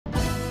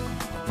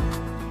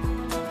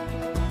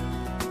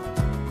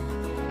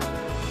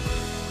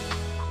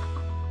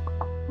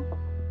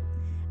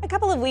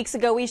couple of weeks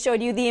ago, we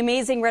showed you the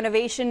amazing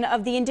renovation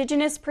of the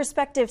Indigenous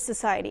Perspective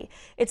Society.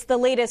 It's the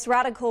latest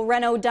radical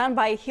reno done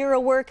by Hero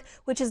Work,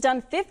 which has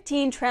done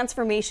 15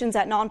 transformations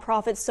at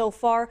nonprofits so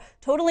far,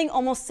 totaling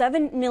almost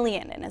 $7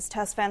 million. And as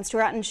Tess van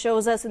Straaten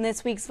shows us in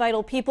this week's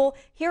Vital People,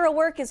 Hero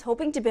Work is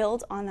hoping to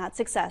build on that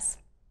success.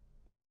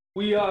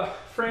 We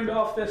framed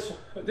off this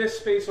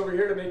space over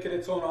here to make it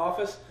its own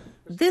office.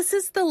 This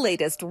is the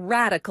latest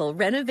radical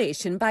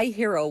renovation by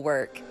Hero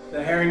Work.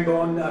 The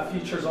herringbone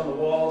features on the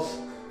walls.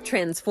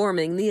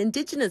 Transforming the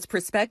Indigenous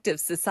Perspective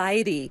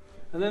Society.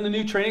 And then the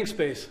new training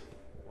space.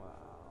 Wow.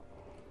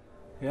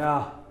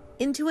 Yeah.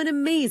 Into an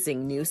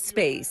amazing new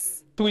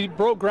space. We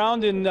broke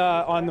ground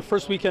on the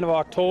first weekend of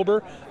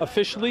October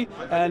officially,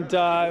 and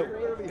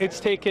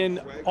it's taken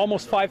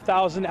almost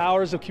 5,000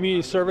 hours of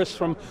community service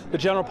from the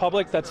general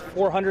public. That's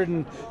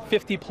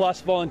 450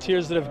 plus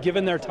volunteers that have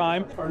given their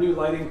time. Our new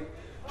lighting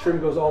trim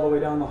goes all the way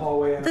down the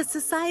hallway. The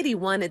society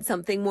wanted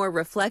something more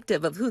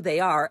reflective of who they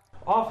are.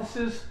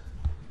 Offices,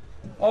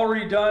 all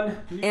redone.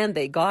 And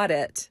they got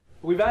it.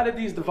 We've added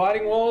these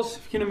dividing walls.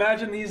 If you can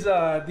imagine, these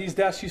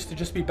desks used to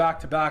just be back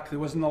to back. There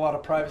wasn't a lot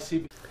of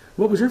privacy.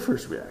 What was your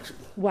first reaction?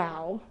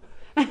 Wow.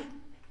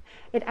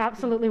 It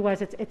absolutely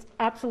was. It's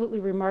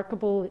absolutely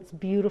remarkable. It's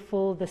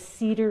beautiful. The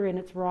cedar in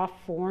its raw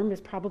form is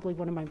probably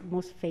one of my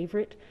most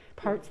favorite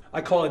parts.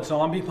 I call it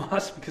zombie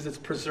moss because it's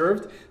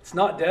preserved. It's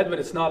not dead, but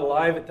it's not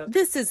alive.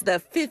 This is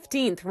the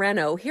 15th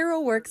reno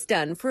Hero Work's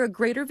done for a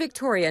Greater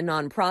Victoria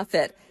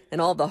nonprofit, and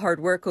all the hard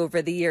work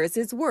over the years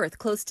is worth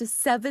close to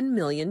 $7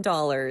 million.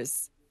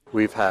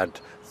 We've had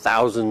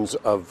thousands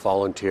of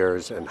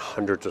volunteers and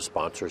hundreds of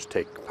sponsors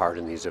take part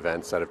in these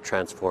events that have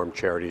transformed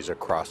charities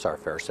across our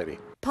fair city.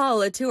 Paul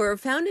Latour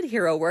founded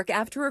Hero Work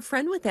after a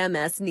friend with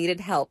MS needed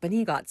help, and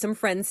he got some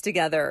friends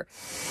together.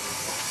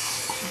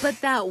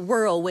 But that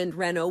whirlwind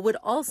reno would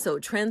also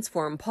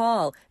transform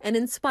Paul and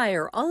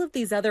inspire all of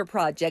these other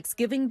projects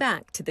giving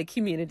back to the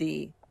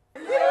community.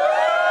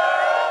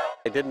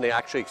 I didn't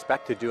actually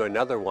expect to do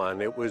another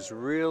one. It was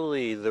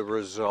really the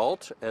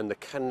result and the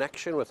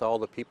connection with all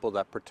the people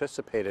that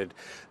participated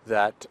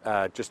that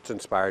just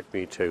inspired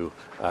me to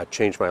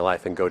change my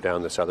life and go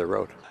down this other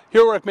road.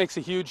 Hero Work makes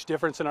a huge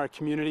difference in our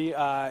community.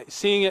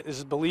 Seeing it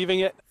is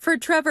believing it. For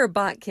Trevor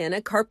Botkin,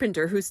 a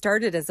carpenter who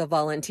started as a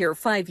volunteer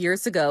 5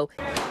 years ago,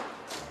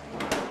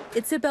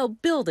 it's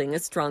about building a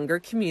stronger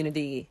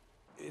community.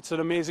 It's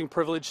an amazing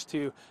privilege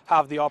to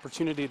have the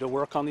opportunity to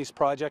work on these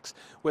projects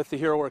with the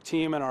Hero Work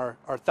team and our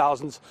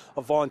thousands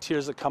of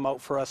volunteers that come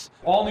out for us.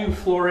 All new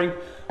flooring,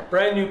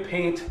 brand new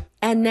paint.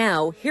 And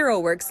now Hero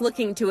Work's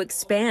looking to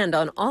expand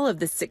on all of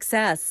this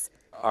success.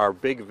 Our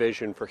big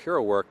vision for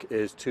Hero Work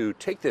is to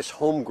take this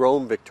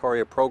homegrown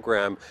Victoria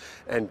program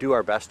and do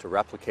our best to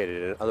replicate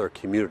it in other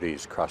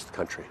communities across the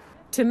country.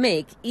 To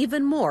make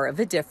even more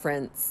of a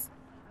difference.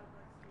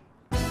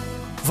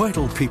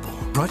 Vital People,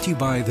 brought to you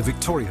by the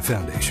Victoria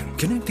Foundation,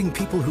 connecting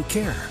people who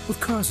care with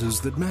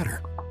causes that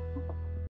matter.